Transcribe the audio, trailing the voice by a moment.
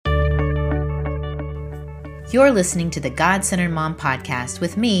You're listening to the God-Centered Mom Podcast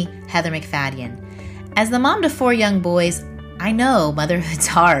with me, Heather MacFadyen. As the mom to 4 young boys, I know motherhood's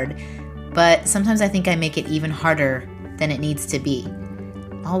hard, but sometimes I think I make it even harder than it needs to be.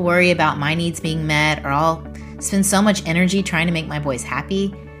 I'll worry about my needs being met, or I'll spend so much energy trying to make my boys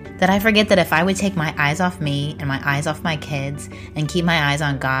happy that I forget that if I would take my eyes off me and my eyes off my kids and keep my eyes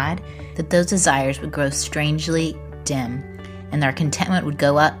on God, that those desires would grow strangely dim and their contentment would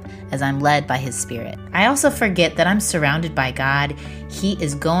go up as I'm led by His Spirit. I also forget that I'm surrounded by God. He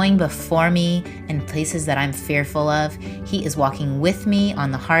is going before me in places that I'm fearful of. He is walking with me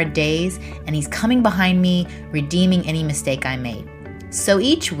on the hard days, and He's coming behind me, redeeming any mistake I made. So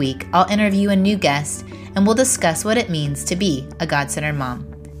each week, I'll interview a new guest, and we'll discuss what it means to be a God-centered mom.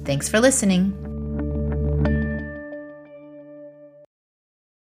 Thanks for listening.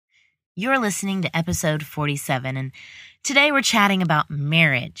 You're listening to episode 47, and today we're chatting about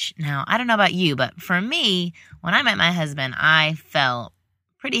marriage. Now, I don't know about you, but for me, when I met my husband, I fell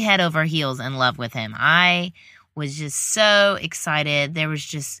pretty head over heels in love with him. I was just so excited. There was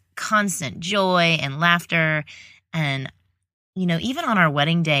just constant joy and laughter. And, even on our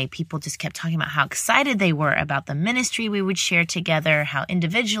wedding day, people just kept talking about how excited they were about the ministry we would share together, how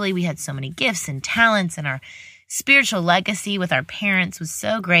individually we had so many gifts and talents, and our spiritual legacy with our parents was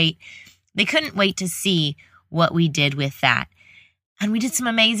so great. They couldn't wait to see what we did with that. And we did some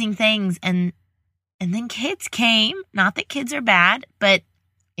amazing things. And then kids came. Not that kids are bad, but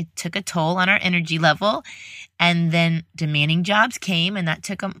it took a toll on our energy level. And then demanding jobs came, and that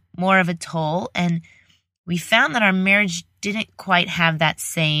took more of a toll. And we found that our marriage didn't quite have that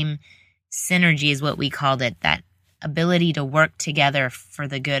same synergy, is what we called it, that ability to work together for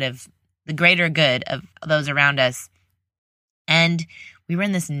the greater good of those around us. And we were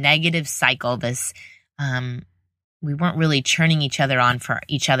in this negative cycle, we weren't really churning each other on for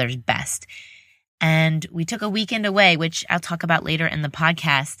each other's best. And we took a weekend away, which I'll talk about later in the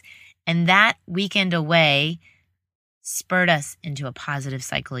podcast. And that weekend away spurred us into a positive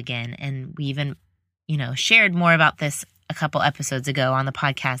cycle again. And we even, shared more about this a couple episodes ago on the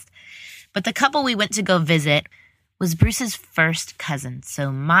podcast. But the couple we went to go visit was Bruce's first cousin.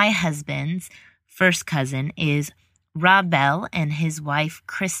 So my husband's first cousin is Rob Bell and his wife,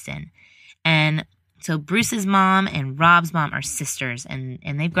 Kristen. And so Bruce's mom and Rob's mom are sisters, and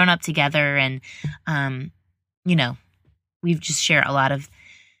they've grown up together. And, we've just shared a lot of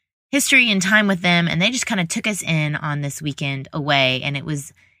history and time with them. And they just kind of took us in on this weekend away. And it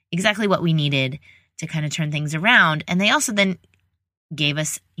was exactly what we needed to kind of turn things around. And they also then gave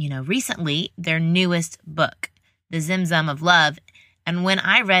us, recently their newest book, The Zimzum of Love. And when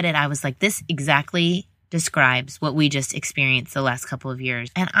I read it, I was like, this exactly describes what we just experienced the last couple of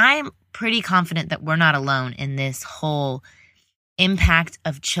years. And I'm pretty confident that we're not alone in this whole impact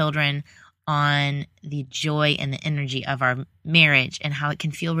of children on the joy and the energy of our marriage, and how it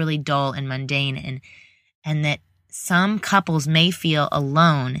can feel really dull and mundane, and that some couples may feel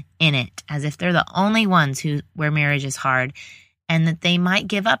alone in it, as if they're the only ones where marriage is hard, and that they might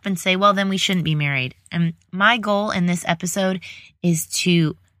give up and say, well, then we shouldn't be married. And my goal in this episode is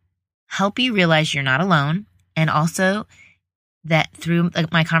to help you realize you're not alone, and also that through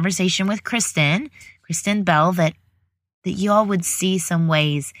my conversation with Kristen Bell, that you all would see some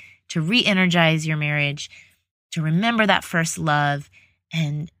ways to re-energize your marriage, to remember that first love,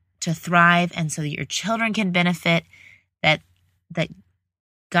 and to thrive, and so that your children can benefit, that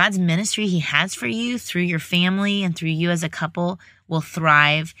God's ministry He has for you through your family and through you as a couple will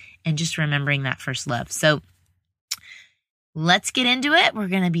thrive, and just remembering that first love. So let's get into it. We're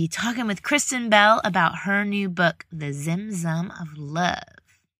going to be talking with Kristen Bell about her new book, The Zimzum of Love.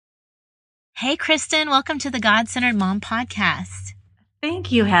 Hey, Kristen, welcome to the God-Centered Mom Podcast.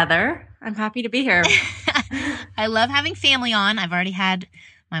 Thank you, Heather. I'm happy to be here. I love having family on. I've already had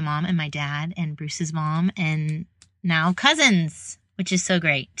my mom and my dad and Bruce's mom, and now cousins, which is so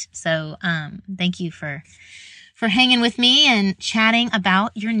great. So thank you for hanging with me and chatting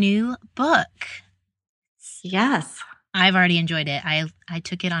about your new book. Yes. I've already enjoyed it. I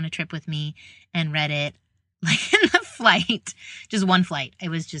took it on a trip with me and read it like in the flight, just one flight. It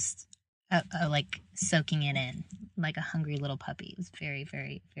was just like soaking it in like a hungry little puppy. It was very,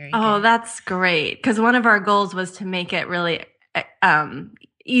 very, very Oh, good. that's great. Because one of our goals was to make it really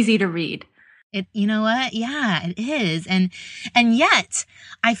easy to read. You know what? Yeah, it is. And yet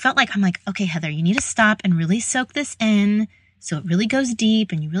I felt like, I'm like, okay, Heather, you need to stop and really soak this in so it really goes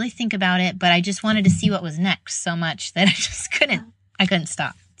deep and you really think about it. But I just wanted to see what was next so much that I just couldn't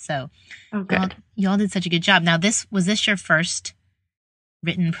stop. So good. Y'all did such a good job. Now, was this your first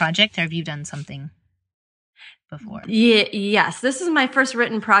written project, or have you done something before? Yes. This is my first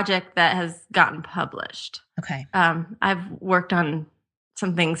written project that has gotten published. Okay. I've worked on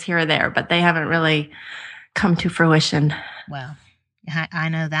some things here or there, but they haven't really come to fruition. Well, I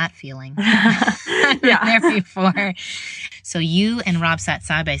know that feeling. I've been Yeah. there before. So you and Rob sat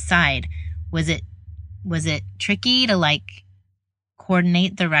side by side. Was it tricky to like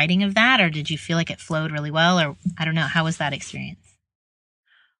coordinate the writing of that, or did you feel like it flowed really well, or I don't know, how was that experience?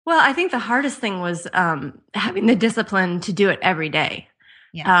 Well, I think the hardest thing was having the discipline to do it every day.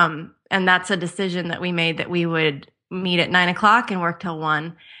 Yeah. And that's a decision that we made, that we would meet at 9:00 and work till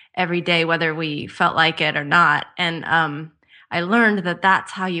 1 every day, whether we felt like it or not. And I learned that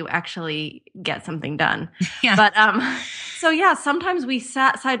that's how you actually get something done. Yeah. But so yeah, sometimes we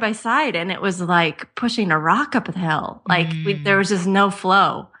sat side by side and it was like pushing a rock up a hill. Like there was just no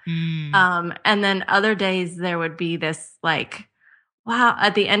flow. And then other days there would be this like, wow,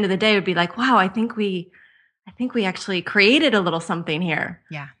 at the end of the day it would be like, wow, I think we actually created a little something here.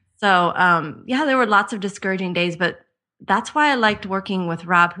 Yeah. So yeah, there were lots of discouraging days, but that's why I liked working with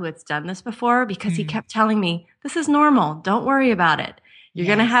Rob, who has done this before, because he kept telling me, this is normal. Don't worry about it. You're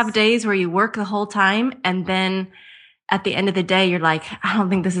going to have days where you work the whole time. And then at the end of the day, you're like, I don't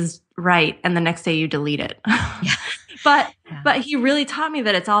think this is right. And the next day you delete it. Yeah. But he really taught me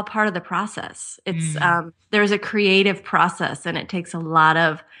that it's all part of the process. It's, there's a creative process, and it takes a lot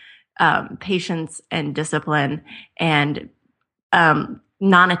of patience and discipline and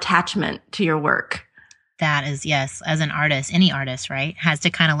non-attachment to your work. That is, yes, as an artist, any artist, right, has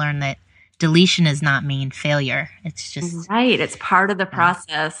to kind of learn that deletion does not mean failure. It's just right. It's part of the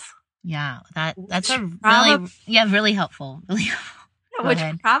process. Yeah, that's really helpful. Really helpful.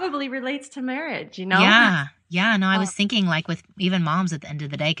 Which probably relates to marriage, you know? Yeah. No, I was thinking like with even moms at the end of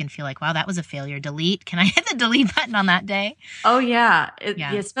the day can feel like, wow, that was a failure. Delete. Can I hit the delete button on that day? Oh yeah.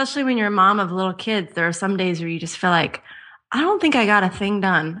 Especially when you're a mom of little kids, there are some days where you just feel like, I don't think I got a thing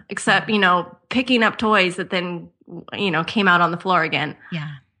done, except, picking up toys that then, came out on the floor again.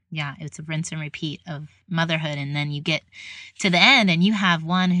 Yeah. It's a rinse and repeat of motherhood. And then you get to the end and you have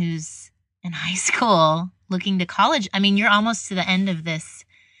one who's in high school looking to college. I mean, you're almost to the end of this.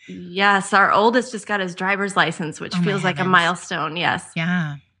 Yes. Our oldest just got his driver's license, which feels like a milestone. Yes.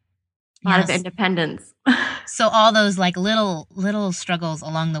 Yeah. A lot of independence. So all those like little struggles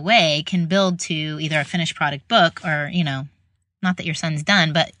along the way can build to either a finished product book or, not that your son's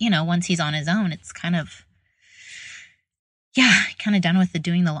done, but, once he's on his own, it's kind of done with the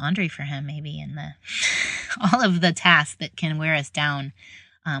doing the laundry for him maybe, and all of the tasks that can wear us down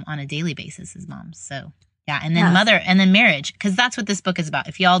on a daily basis as moms. So, yeah. And then and then marriage, because that's what this book is about.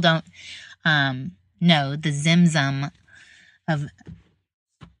 If y'all don't know, the Zimzum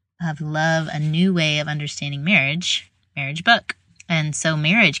of Love, A New Way of Understanding Marriage book. And so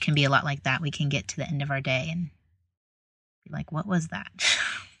marriage can be a lot like that. We can get to the end of our day and be like, what was that?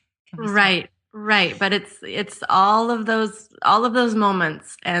 Right. But it's all of those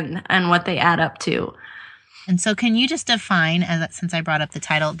moments and what they add up to. And so can you just define, since I brought up the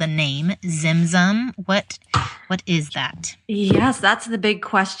title, the name Zimzum? What is that? Yes, that's the big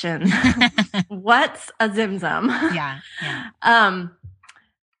question. What's a Zimzum? Yeah.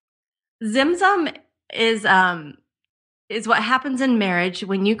 Zimzum is what happens in marriage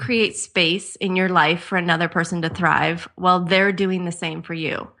when you create space in your life for another person to thrive while they're doing the same for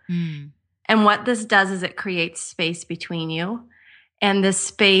you. And what this does is it creates space between you. And this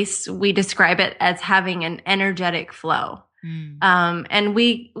space, we describe it as having an energetic flow. And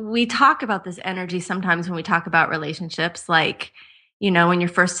we talk about this energy sometimes when we talk about relationships, like, when you're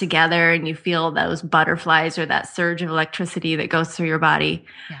first together and you feel those butterflies or that surge of electricity that goes through your body.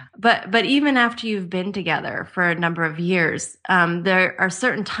 Yeah. But even after you've been together for a number of years, there are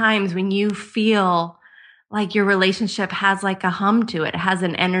certain times when you feel like your relationship has like a hum to it. It has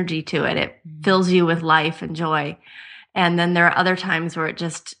an energy to it. It fills you with life and joy. And then there are other times where it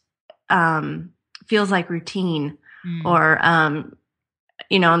just feels like routine or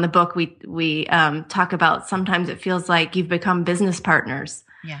in the book, we talk about sometimes it feels like you've become business partners.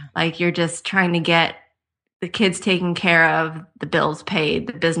 Yeah. Like you're just trying to get the kids taken care of, the bills paid,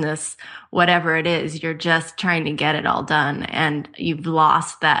 the business, whatever it is, you're just trying to get it all done. And you've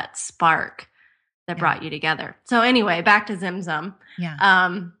lost that spark that brought you together. So anyway, back to Zimzum. Yeah.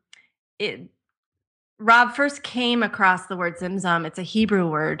 Rob first came across the word Zimzum. It's a Hebrew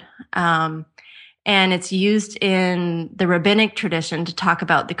word. And it's used in the rabbinic tradition to talk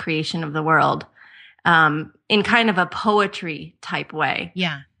about the creation of the world in kind of a poetry type way.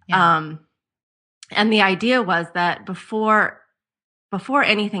 Yeah. And the idea was that before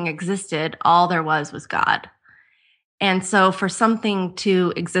anything existed, all there was God. And so for something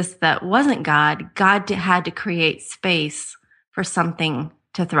to exist that wasn't God, God had to create space for something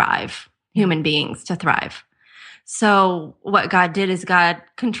to thrive, human beings to thrive. So what God did is God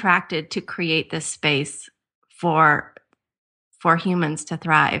contracted to create this space for humans to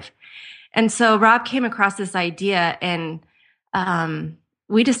thrive. And so Rob came across this idea, and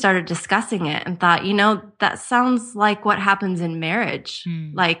we just started discussing it and thought, that sounds like what happens in marriage.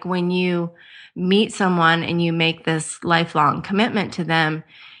 Like when you meet someone and you make this lifelong commitment to them,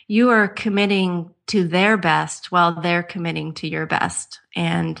 you are committing to their best while they're committing to your best.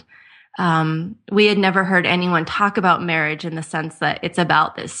 And we had never heard anyone talk about marriage in the sense that it's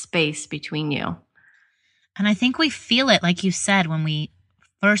about this space between you. And I think we feel it, like you said, when we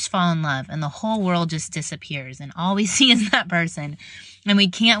first fall in love and the whole world just disappears and all we see is that person and we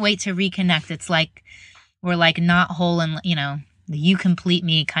can't wait to reconnect. It's like we're like not whole in, the "you complete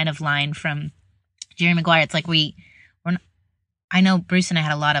me" kind of line from Jerry Maguire. It's like I know Bruce and I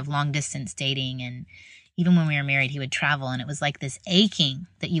had a lot of long distance dating, and even when we were married, he would travel, and it was like this aching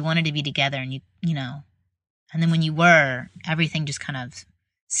that you wanted to be together, and and then when you were, everything just kind of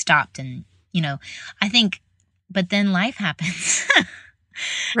stopped, and I think, but then life happens.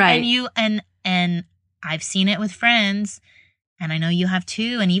 Right. And I've seen it with friends, and I know you have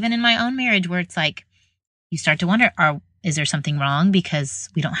too, and even in my own marriage, where it's like you start to wonder, is there something wrong because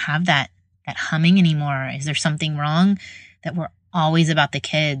we don't have that humming anymore? Is there something wrong that we're always about the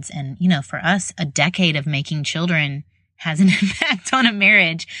kids? And for us, a decade of making children has an impact on a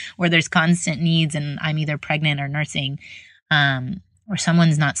marriage where there's constant needs, and I'm either pregnant or nursing, or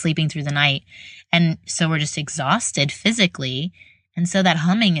someone's not sleeping through the night, and so we're just exhausted physically. And so that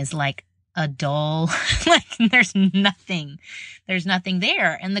humming is like a dull, like there's nothing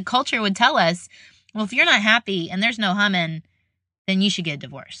there. And the culture would tell us, well, if you're not happy and there's no humming, then you should get a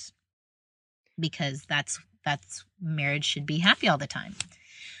divorce, because that's marriage should be happy all the time.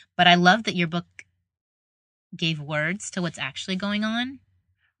 But I love that your book gave words to what's actually going on.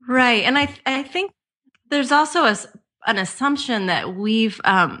 Right. And I think there's also an assumption that we've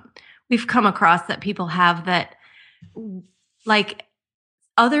come across that people have, that like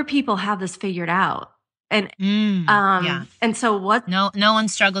other people have this figured out. And and so what? No one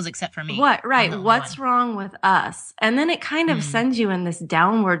struggles except for me. What? Right. What's wrong with us? And then it kind of sends you in this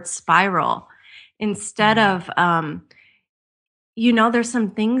downward spiral instead of there's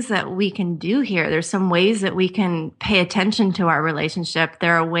some things that we can do here. There's some ways that we can pay attention to our relationship.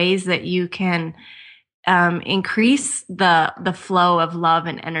 There are ways that you can increase the flow of love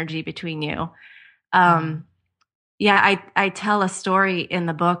and energy between you. I tell a story in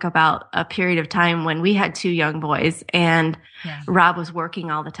the book about a period of time when we had 2 young boys, and Rob was working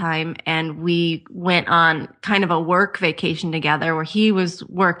all the time, and we went on kind of a work vacation together where he was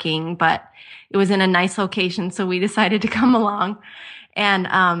working, but it was in a nice location, so we decided to come along. And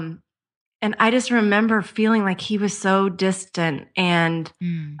I just remember feeling like he was so distant, and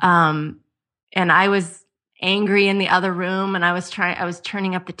I was angry in the other room, and I was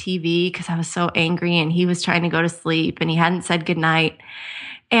turning up the TV because I was so angry, and he was trying to go to sleep, and he hadn't said goodnight.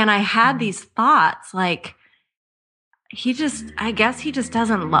 And I had these thoughts like, I guess he just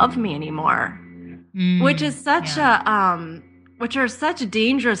doesn't love me anymore, which is which are such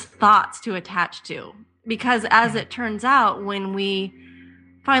dangerous thoughts to attach to, because as it turns out, when we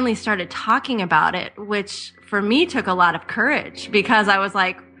finally started talking about it, which for me took a lot of courage, because I was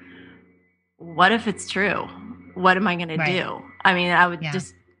like, what if it's true? What am I going to do? I mean, I would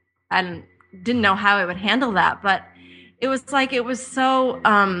I didn't know how I would handle that, but it was so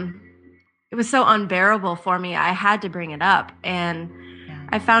unbearable for me. I had to bring it up. And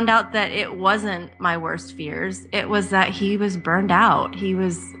I found out that it wasn't my worst fears. It was that he was burned out. He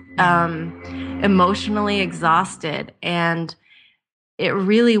was emotionally exhausted. And it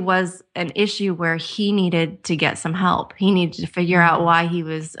really was an issue where he needed to get some help. He needed to figure out why he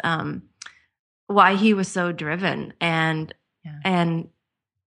was so driven, and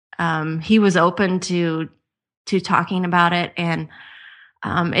he was open to talking about it, and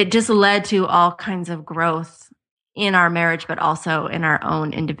it just led to all kinds of growth in our marriage, but also in our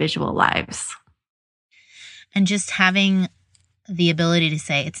own individual lives. And just having the ability to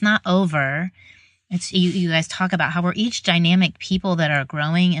say, it's not over. It's you guys talk about how we're each dynamic people that are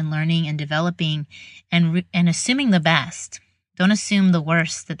growing and learning and developing and assuming the best. Don't assume the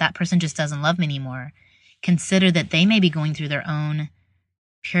worst, that person just doesn't love me anymore. Consider that they may be going through their own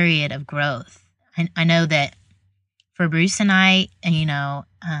period of growth. I know that for Bruce and I,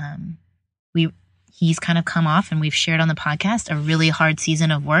 he's kind of come off, and we've shared on the podcast a really hard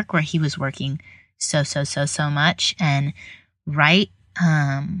season of work where he was working so much. And I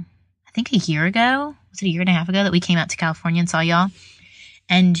think a year ago, was it a year and a half ago that we came out to California and saw y'all?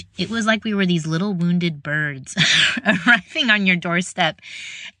 And it was like we were these little wounded birds arriving on your doorstep.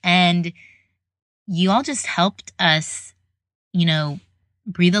 And you all just helped us,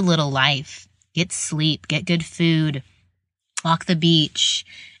 breathe a little life, get sleep, get good food, walk the beach,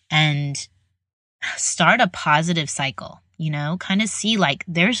 and start a positive cycle, kind of see like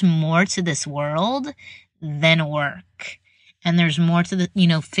there's more to this world than work. And there's more to the,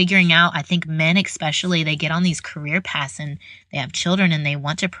 figuring out, I think men especially, they get on these career paths and they have children and they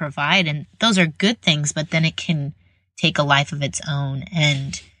want to provide. And those are good things, but then it can take a life of its own.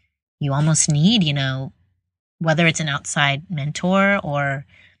 And you almost need, whether it's an outside mentor or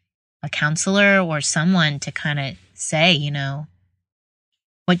a counselor or someone to kind of say,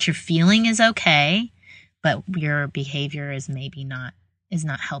 what you're feeling is okay, but your behavior is maybe not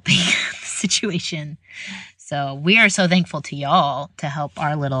helping the situation. So we are so thankful to y'all to help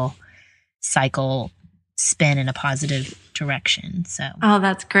our little cycle spin in a positive direction. So, oh,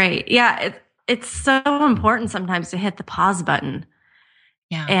 that's great. Yeah. It's so important sometimes to hit the pause button.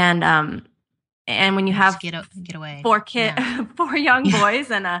 Yeah. And when you have get away. 4 young boys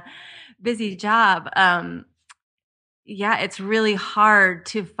and a busy job, it's really hard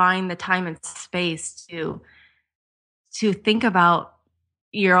to find the time and space to think about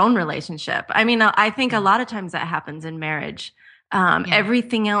your own relationship. I mean, I think a lot of times that happens in marriage.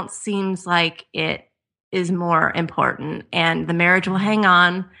 Everything else seems like it is more important, and the marriage will hang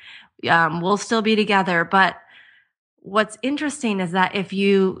on. We'll still be together. But what's interesting is that if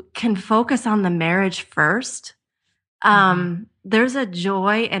you can focus on the marriage first, there's a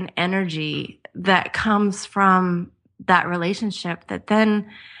joy and energy that comes from that relationship that then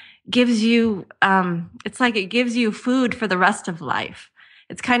gives you, it's like it gives you food for the rest of life.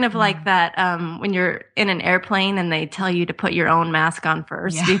 It's kind of like that when you're in an airplane and they tell you to put your own mask on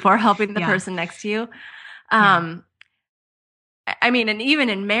first before helping the person next to you. I mean, and even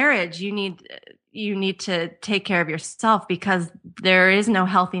in marriage, you need to take care of yourself, because there is no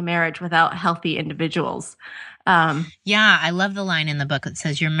healthy marriage without healthy individuals. I love the line in the book that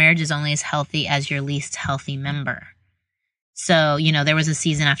says your marriage is only as healthy as your least healthy member. So, there was a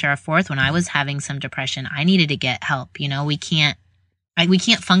season after our 4th when I was having some depression. I needed to get help. We can't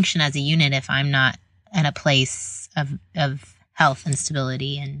function as a unit if I'm not in a place of health and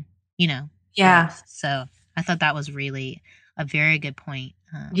stability and, So I thought that was really a very good point.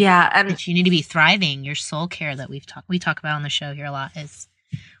 And that you need to be thriving. Your soul care that we talk about on the show here a lot is,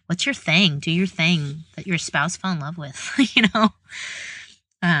 what's your thing? Do your thing that your spouse fell in love with,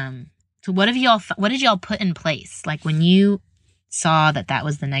 So what did y'all put in place? Like when you saw that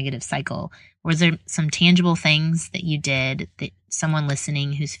was the negative cycle, was there some tangible things that you did that someone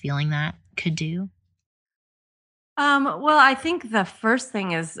listening who's feeling that could do? Well, I think the first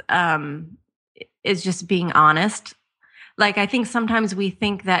thing is just being honest. Like, I think sometimes we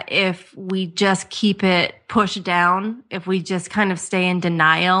think that if we just keep it pushed down, if we just kind of stay in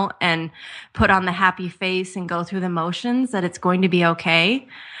denial and put on the happy face and go through the motions, that it's going to be okay.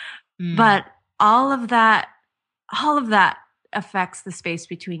 But all of that affects the space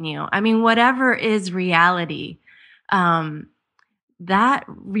between you. I mean, whatever is reality, that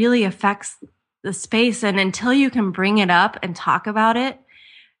really affects the space. And until you can bring it up and talk about it,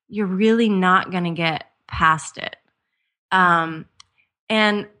 you're really not going to get past it. And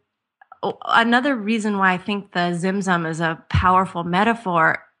another reason why I think the Zimzum is a powerful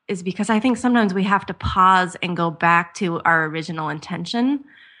metaphor is because I think sometimes we have to pause and go back to our original intention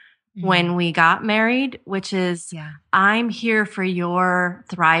when we got married, which is, I'm here for your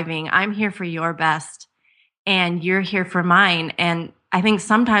thriving. I'm here for your best, and you're here for mine. And I think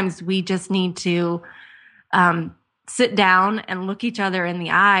sometimes we just need to sit down and look each other in the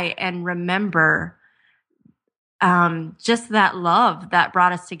eye and remember just that love that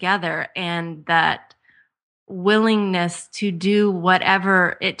brought us together, and that willingness to do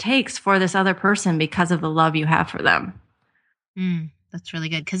whatever it takes for this other person because of the love you have for them. That's really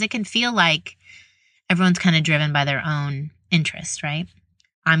good, because it can feel like everyone's kind of driven by their own interest, right?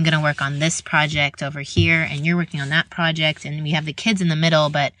 I'm going to work on this project over here, and you're working on that project, and we have the kids in the middle,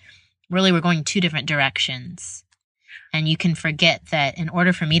 but really we're going 2 different directions. And you can forget that in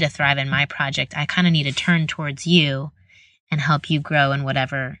order for me to thrive in my project, I kind of need to turn towards you and help you grow in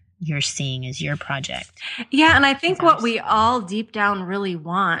whatever you're seeing as your project. Yeah, and I think what we all deep down really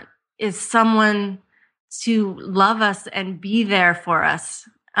want is someone to love us and be there for us.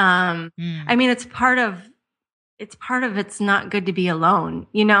 I mean, it's part of it's not good to be alone.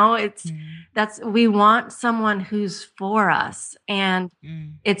 We want someone who's for us. And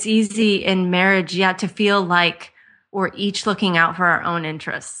it's easy in marriage, to feel like we're each looking out for our own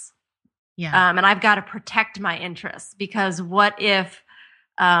interests. Yeah. And I've got to protect my interests, because what if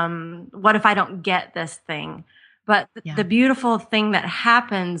I don't get this thing? But the beautiful thing that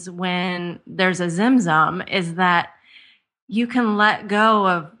happens when there's a Zimzum is that you can let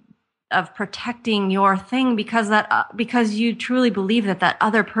go of protecting your thing, because you truly believe that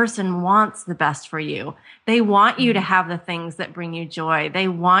other person wants the best for you. They want you to have the things that bring you joy. They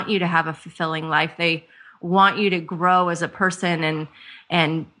want you to have a fulfilling life. They want you to grow as a person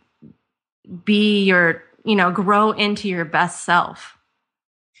and be grow into your best self.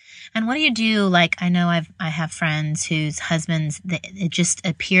 And what do you do? Like, I know I have friends whose husbands, it just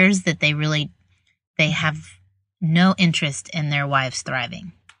appears that they have no interest in their wives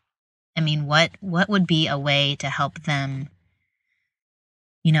thriving. I mean, what would be a way to help them,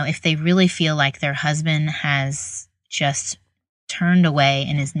 if they really feel like their husband has just turned away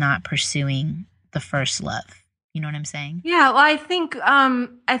and is not pursuing the first love? You know what I'm saying? Yeah, well, I think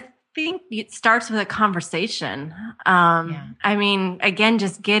it starts with a conversation. I mean, again,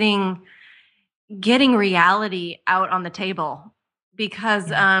 just getting reality out on the table, because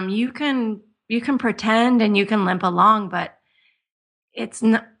you can pretend and you can limp along, but it's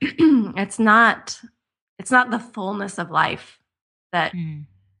not it's not the fullness of life that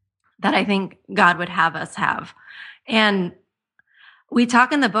I think God would have us have. And we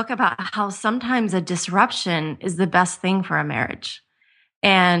talk in the book about how sometimes a disruption is the best thing for a marriage.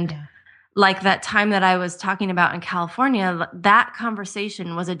 And like that time that I was talking about in California, that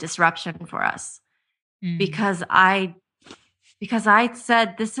conversation was a disruption for us, because I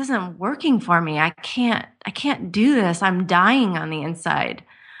said, this isn't working for me. I can't do this. I'm dying on the inside.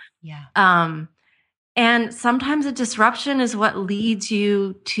 Yeah. And sometimes a disruption is what leads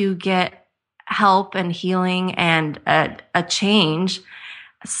you to get help and healing and a change.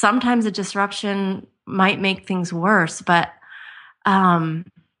 Sometimes a disruption might make things worse, but I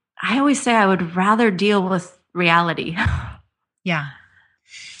always say I would rather deal with reality. Yeah.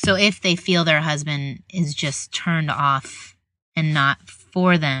 So if they feel their husband is just turned off and not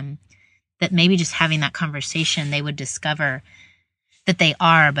for them, that maybe just having that conversation, they would discover that they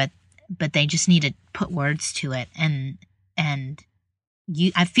are, but they just need to put words to it. And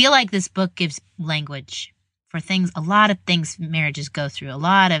I feel like this book gives language for things, a lot of things marriages go through.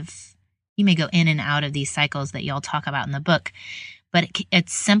 You may go in and out of these cycles that y'all talk about in the book, but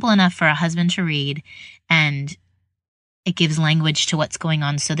it's simple enough for a husband to read, and it gives language to what's going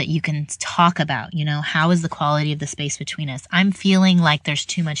on so that you can talk about, how is the quality of the space between us? I'm feeling like there's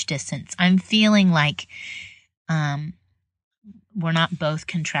too much distance. I'm feeling like we're not both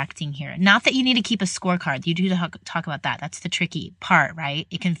contracting here. Not that you need to keep a scorecard. You do talk about that. That's the tricky part, right?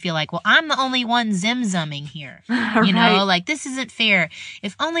 It can feel like, well, I'm the only one zimzumming here. Right. Like, this isn't fair.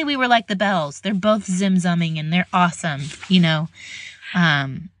 If only we were like the Bells. They're both zimzumming and they're awesome.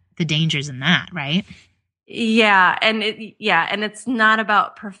 The dangers in that, right? Yeah, and it's not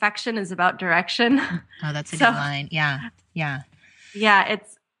about perfection; it's about direction. Oh, that's a good line. Yeah.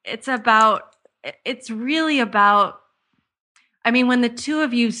 It's really about. I mean, when the two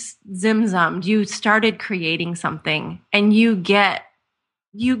of you zimzummed, you started creating something, and you get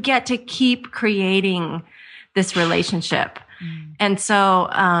to keep creating this relationship, and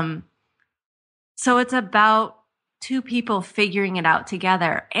so it's about two people figuring it out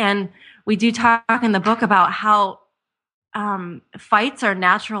together. And we do talk in the book about how fights are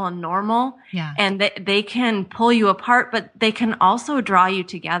natural and normal, and they can pull you apart, but they can also draw you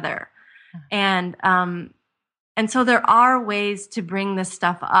together. And so there are ways to bring this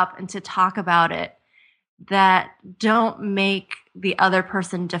stuff up and to talk about it that don't make the other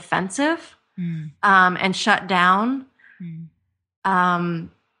person defensive and shut down.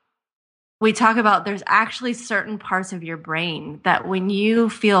 We talk about there's actually certain parts of your brain that when you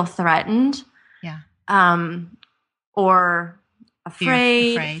feel threatened or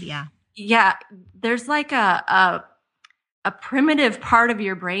afraid, there's like a primitive part of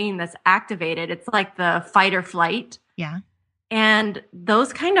your brain that's activated. It's like the fight or flight. Yeah. And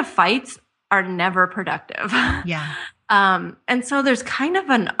those kind of fights are never productive. Yeah. And so there's kind of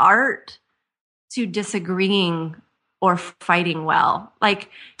an art to disagreeing or fighting well, like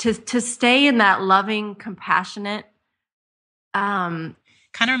to stay in that loving, compassionate, kind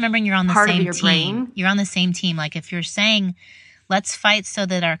of remembering you're on the same team. Brain. You're on the same team. Like if you're saying, let's fight so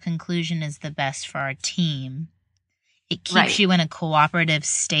that our conclusion is the best for our team, it keeps you in a cooperative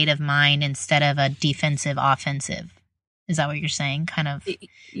state of mind instead of a defensive, offensive. Is that what you're saying? Kind of.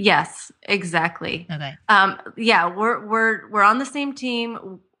 Yes, exactly. Okay. We're on the same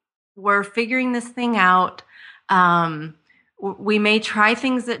team. We're figuring this thing out. We may try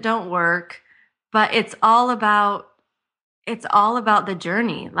things that don't work, but it's all about the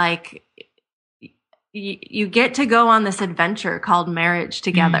journey. Like you get to go on this adventure called marriage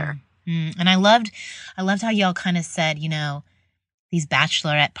together. And I loved how y'all kind of said, these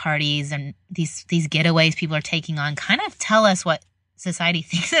bachelorette parties and these getaways people are taking on kind of tell us what society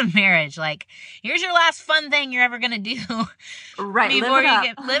thinks of marriage. Like, here's your last fun thing you're ever going to do. Right.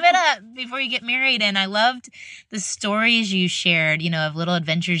 Live it up before you get married. And I loved the stories you shared, of little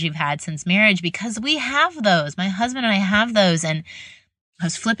adventures you've had since marriage, because we have those. My husband and I have those. And I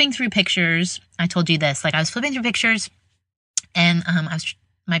was flipping through pictures. I told you this, I was flipping through pictures and,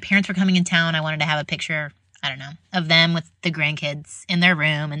 my parents were coming in town. I wanted to have a picture, I don't know, of them with the grandkids in their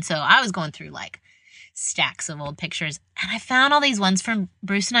room. And so I was going through stacks of old pictures, and I found all these ones from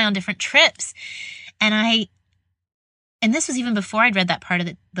Bruce and I on different trips. And this was even before I'd read that part of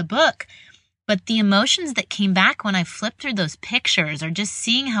the book, but the emotions that came back when I flipped through those pictures, or just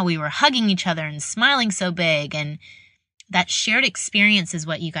seeing how we were hugging each other and smiling so big, and that shared experience is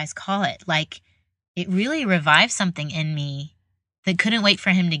what you guys call it. It really revived something in me that couldn't wait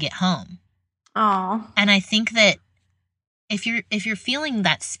for him to get home. Oh. And I think that if you're feeling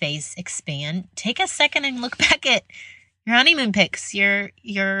that space expand, take a second and look back at your honeymoon pics, your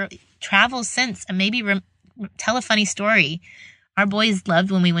travel since, and maybe tell a funny story. Our boys loved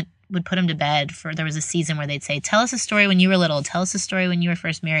when we would put them to bed. There was a season where they'd say, "Tell us a story when you were little. Tell us a story when you were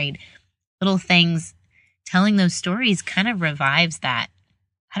first married." Little things, telling those stories kind of revives that,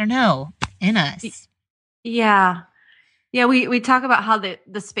 I don't know, in us. Yeah. Yeah, we talk about how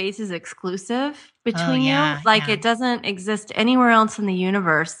the space is exclusive between you. It doesn't exist anywhere else in the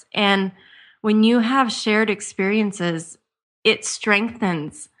universe. And when you have shared experiences, it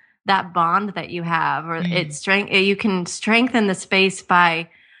strengthens that bond that you have, or you can strengthen the space by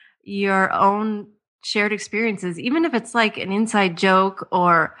your own shared experiences, even if it's an inside joke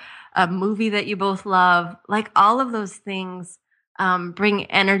or a movie that you both love. All of those things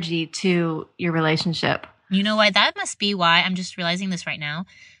bring energy to your relationship. You know what? That must be why. I'm just realizing this right now.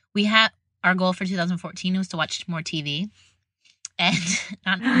 We have our goal for 2014 was to watch more TV, and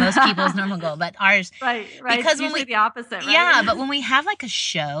not most people's normal goal, but ours. Right. Because it's usually the opposite, right? Yeah, but when we have a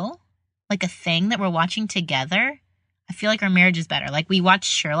show, a thing that we're watching together, I feel like our marriage is better. We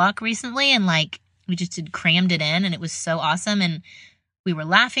watched Sherlock recently, and we just crammed it in, and it was so awesome, and we were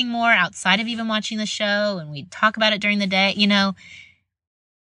laughing more outside of even watching the show, and we'd talk about it during the day.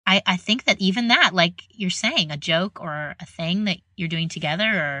 I think that even that, you're saying, a joke or a thing that you're doing together,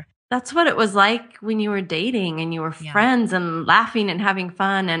 or that's what it was like when you were dating and you were friends and laughing and having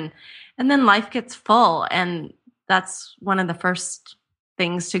fun, and then life gets full, and that's one of the first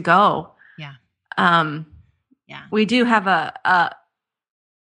things to go. We do have a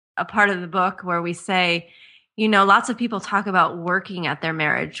part of the book where we say, lots of people talk about working at their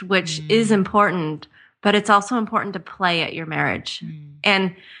marriage, which is important, but it's also important to play at your marriage.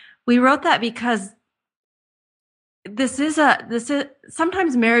 And we wrote that because this is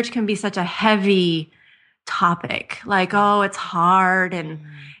sometimes marriage can be such a heavy topic, it's hard, and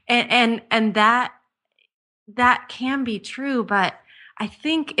that can be true, but I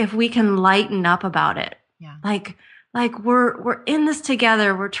think if we can lighten up about it, we're in this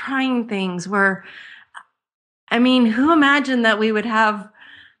together, we're trying things, who imagined that we would have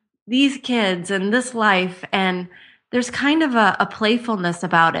these kids and this life, and there's kind of a playfulness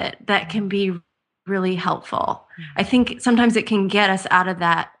about it that can be really helpful. I think sometimes it can get us out of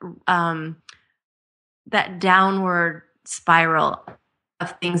that downward spiral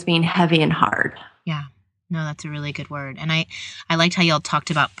of things being heavy and hard. Yeah. No, that's a really good word. And I liked how y'all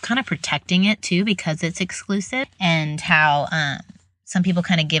talked about kind of protecting it too, because it's exclusive, and how some people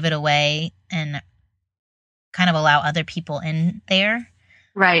kind of give it away and kind of allow other people in there.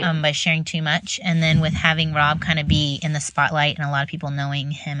 Right. By sharing too much. And then with having Rob kind of be in the spotlight and a lot of people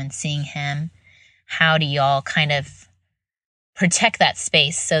knowing him and seeing him, how do y'all kind of protect that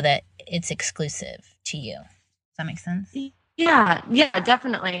space so that it's exclusive to you? Does that make sense? Yeah,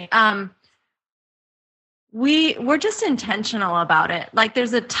 definitely. We're just intentional about it.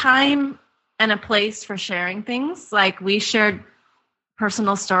 There's a time and a place for sharing things. We shared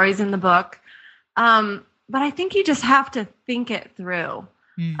personal stories in the book. But I think you just have to think it through.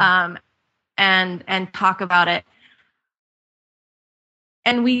 And talk about it.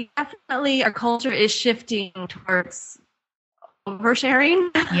 And we definitely, our culture is shifting towards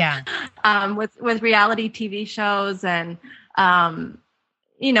oversharing. Yeah. With reality TV shows, and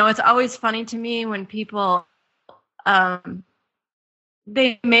it's always funny to me when people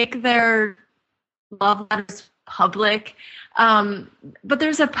they make their love letters public. But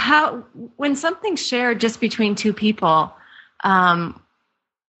there's when something's shared just between two people,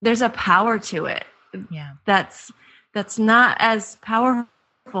 there's a power to it. Yeah. That's not as powerful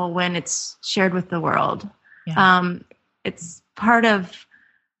when it's shared with the world. Yeah. It's part of,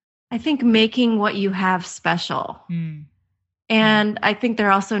 I think, making what you have special. And I think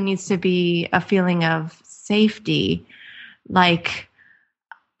there also needs to be a feeling of safety. Like,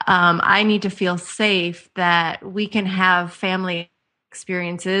 I need to feel safe that we can have family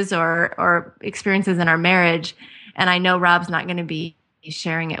experiences or experiences in our marriage. And I know Rob's not going to be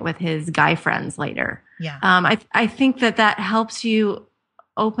sharing it with his guy friends later. Yeah. I think that helps you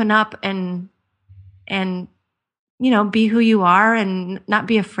open up and, be who you are and not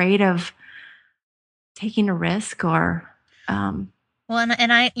be afraid of taking a risk or, well,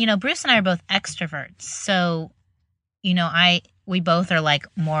 and I, Bruce and I are both extroverts. So, we both are like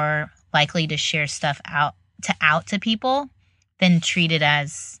more likely to share stuff out to people than treat it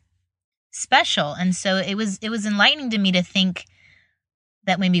as special. And so it was enlightening to me to think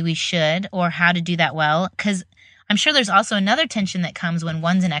that maybe we should, or how to do that well. 'Cause I'm sure there's also another tension that comes when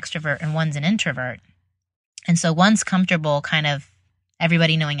one's an extrovert and one's an introvert. And so one's comfortable kind of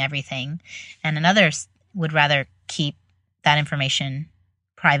everybody knowing everything, and another would rather keep that information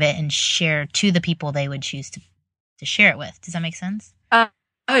private and share to the people they would choose to share it with. Does that make sense? Oh,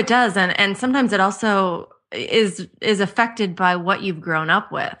 it does. And sometimes it also is affected by what you've grown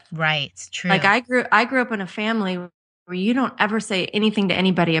up with. Right. It's true. Like I grew up in a family where you don't ever say anything to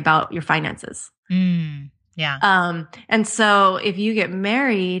anybody about your finances. Yeah. And so if you get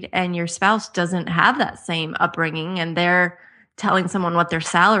married and your spouse doesn't have that same upbringing and they're telling someone what their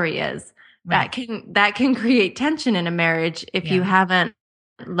salary is, right, that can create tension in a marriage if you haven't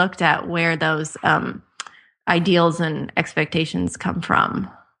looked at where those ideals and expectations come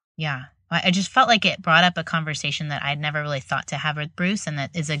from. Yeah. I just felt like it brought up a conversation that I'd never really thought to have with Bruce, and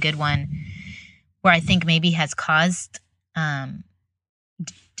that is a good one where I think maybe has caused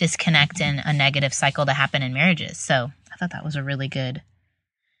disconnect and a negative cycle to happen in marriages. So I thought that was a really good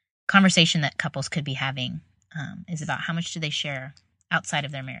conversation that couples could be having, is about how much do they share outside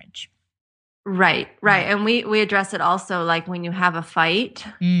of their marriage. Right. And we address it also, like when you have a fight,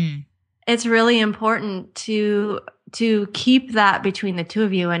 it's really important to keep that between the two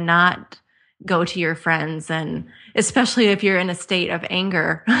of you and not go to your friends, and especially if you're in a state of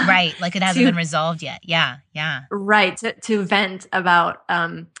anger. Right. Like it hasn't been resolved yet. Yeah. Yeah. Right. To vent about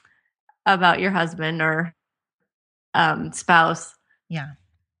your husband or spouse. Yeah.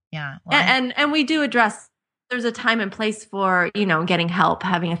 Yeah. Well, and we do address, there's a time and place for, getting help,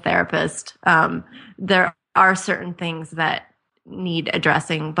 having a therapist. There are certain things that need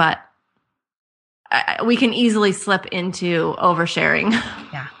addressing, but we can easily slip into oversharing.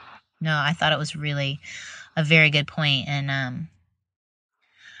 Yeah. No, I thought it was really a very good point. And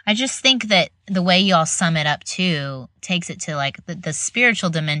I just think that the way y'all sum it up too takes it to like the spiritual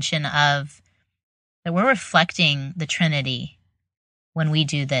dimension of that we're reflecting the Trinity when we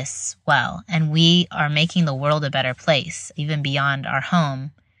do this well. And we are making the world a better place, even beyond our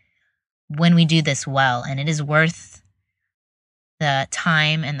home, when we do this well. And it is worth the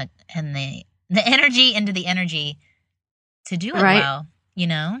time and the energy into the energy to do it well,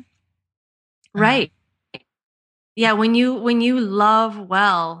 Right. Yeah. When you love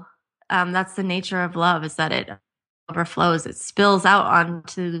well, that's the nature of love, is that it overflows. It spills out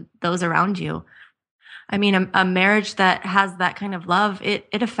onto those around you. I mean, a marriage that has that kind of love, it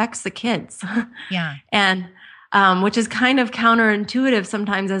affects the kids. Yeah. And, which is kind of counterintuitive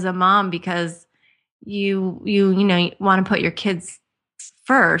sometimes as a mom, because you want to put your kids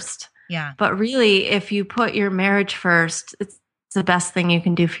first. Yeah. But really, if you put your marriage first, it's the best thing you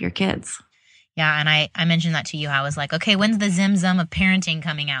can do for your kids. Yeah. And I mentioned that to you. I was like, okay, when's the Zimzum of parenting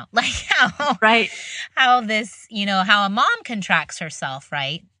coming out? Like how this, how a mom contracts herself,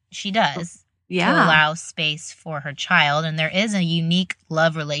 right? She does. Yeah. To allow space for her child. And there is a unique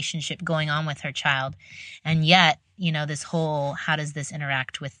love relationship going on with her child. And yet, this whole, how does this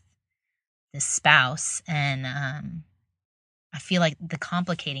interact with this spouse? And I feel like the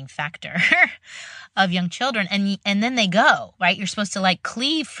complicating factor of young children. And then they go, right? You're supposed to like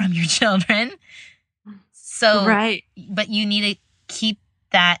cleave from your children. So, right. But you need to keep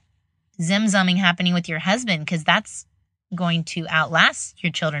that zimzumming happening with your husband, because that's going to outlast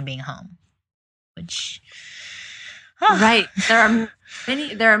your children being home. Which, right. There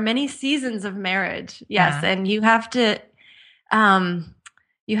are many seasons of marriage. Yes. Yeah. And you have to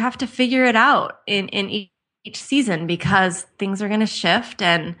figure it out in each season, because things are going to shift.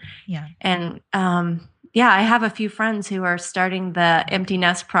 And I have a few friends who are starting the empty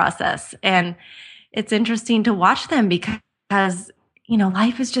nest process, and it's interesting to watch them because,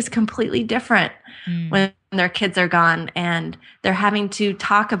 life is just completely different when their kids are gone, and they're having to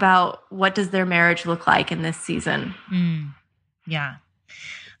talk about what does their marriage look like in this season. Yeah.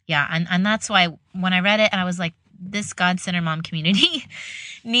 Yeah. And that's why when I read it, I was like, this God-centered mom community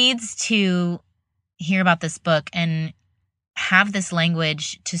needs to hear about this book and have this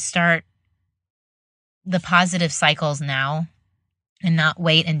language to start the positive cycles now and not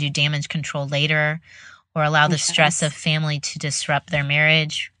wait and do damage control later or allow the stress of family to disrupt their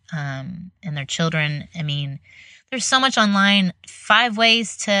marriage and their children. I mean, there's so much online, 5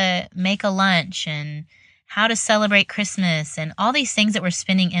 ways to make a lunch and how to celebrate Christmas and all these things that we're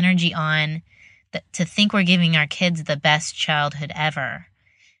spending energy on to think we're giving our kids the best childhood ever.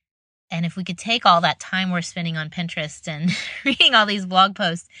 And if we could take all that time we're spending on Pinterest and reading all these blog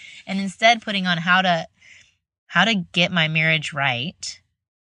posts and instead putting on how to get my marriage right,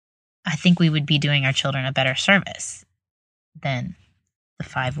 I think we would be doing our children a better service than the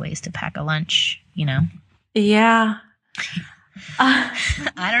 5 ways to pack a lunch, you know? Yeah.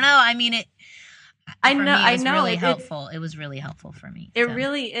 I don't know. I mean, it was really it, helpful. It was really helpful for me. It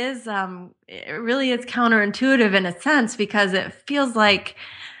really is. It really is counterintuitive in a sense because it feels like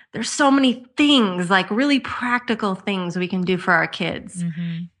there's so many things, like really practical things we can do for our kids.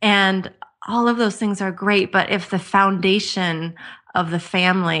 Mm-hmm. And all of those things are great. But if the foundation of the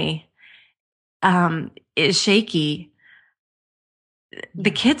family is shaky,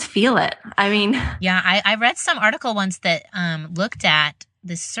 the kids feel it. I mean, yeah, I read some article once that looked at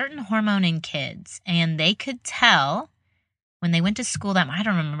this certain hormone in kids, and they could tell when they went to school that I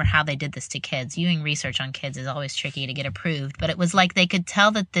don't remember how they did this to kids. Doing research on kids is always tricky to get approved, but it was like they could tell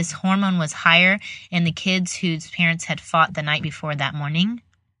that this hormone was higher in the kids whose parents had fought the night before that morning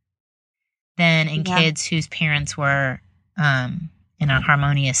than in kids whose parents were in a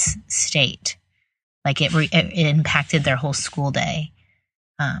harmonious state. Like it impacted their whole school day.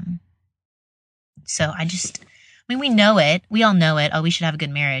 So we know it. We all know it. Oh, we should have a good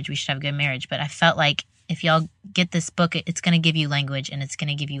marriage. We should have a good marriage. But I felt like if y'all get this book, it's going to give you language and it's going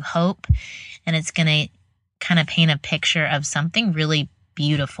to give you hope and it's going to kind of paint a picture of something really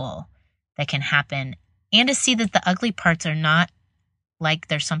beautiful that can happen and to see that the ugly parts are not like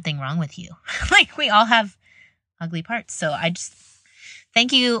there's something wrong with you. Like we all have ugly parts. So I just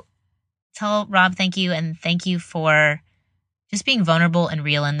thank you. Tell Rob thank you and thank you for just being vulnerable and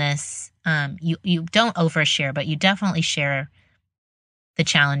real in this. You don't overshare, but you definitely share the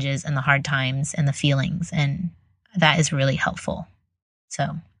challenges and the hard times and the feelings, and that is really helpful.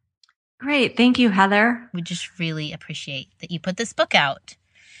 So great. Thank you, Heather. We just really appreciate that you put this book out.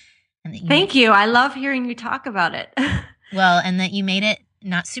 And that Thank you. I love hearing you talk about it. Well, and that you made it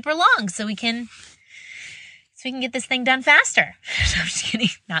not super long so we can get this thing done faster. I'm just kidding.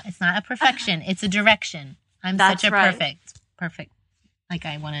 It's not a perfection. It's a direction. That's such a right. perfect. Like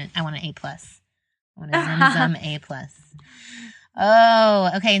I want an A+. I want a Zimzum A+. Oh,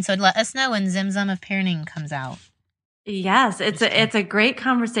 okay. And so let us know when Zimzum of Parenting comes out. Yes, it's a great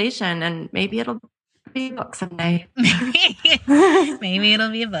conversation, and maybe it'll be a book someday. Maybe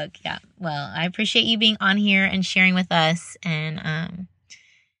it'll be a book. Yeah. Well, I appreciate you being on here and sharing with us, and I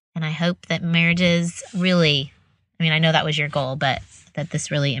hope that marriages really, I mean, I know that was your goal, but that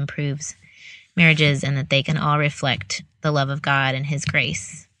this really improves marriages and that they can all reflect the love of God and His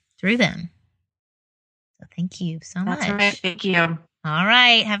grace through them. So thank you so much. That's right. Thank you. All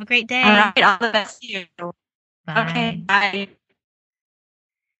right. Have a great day. All right. All the best to you. Bye. Okay. Bye.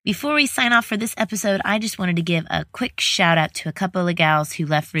 Before we sign off for this episode, I just wanted to give a quick shout out to a couple of gals who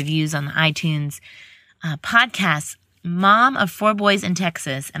left reviews on the iTunes podcast. Mom of 4 boys in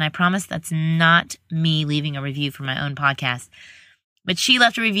Texas, and I promise that's not me leaving a review for my own podcast, but she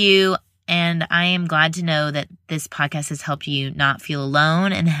left a review. And I am glad to know that this podcast has helped you not feel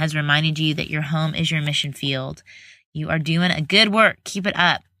alone and has reminded you that your home is your mission field. You are doing a good work. Keep it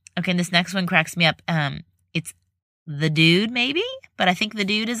up. Okay, and this next one cracks me up. It's the dude, maybe, but I think the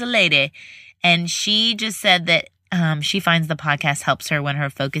dude is a lady. And she just said that she finds the podcast helps her when her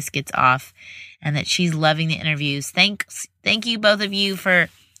focus gets off and that she's loving the interviews. Thank you, both of you, for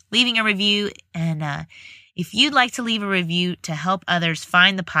leaving a review. And if you'd like to leave a review to help others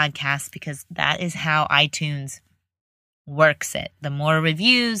find the podcast, because that is how iTunes works it. The more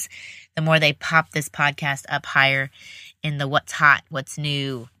reviews, the more they pop this podcast up higher in the what's hot, what's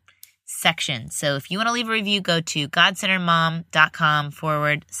new section. So if you want to leave a review, go to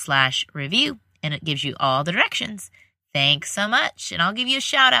godcenteredmom.com/review, and it gives you all the directions. Thanks so much. And I'll give you a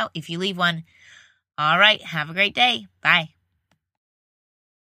shout out if you leave one. All right. Have a great day. Bye.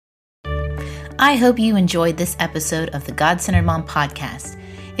 I hope you enjoyed this episode of the God-Centered Mom podcast.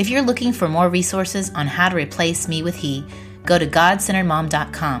 If you're looking for more resources on how to replace me with he, go to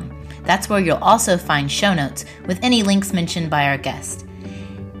godcenteredmom.com. That's where you'll also find show notes with any links mentioned by our guest.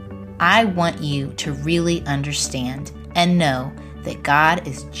 I want you to really understand and know that God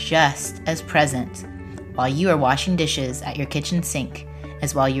is just as present while you are washing dishes at your kitchen sink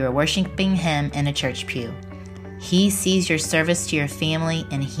as while you are worshiping Him in a church pew. He sees your service to your family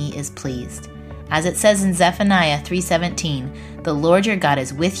and He is pleased. As it says in Zephaniah 3:17, the Lord your God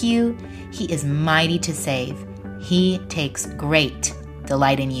is with you. He is mighty to save. He takes great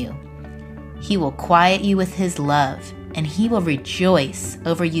delight in you. He will quiet you with His love, and He will rejoice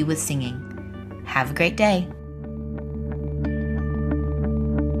over you with singing. Have a great day.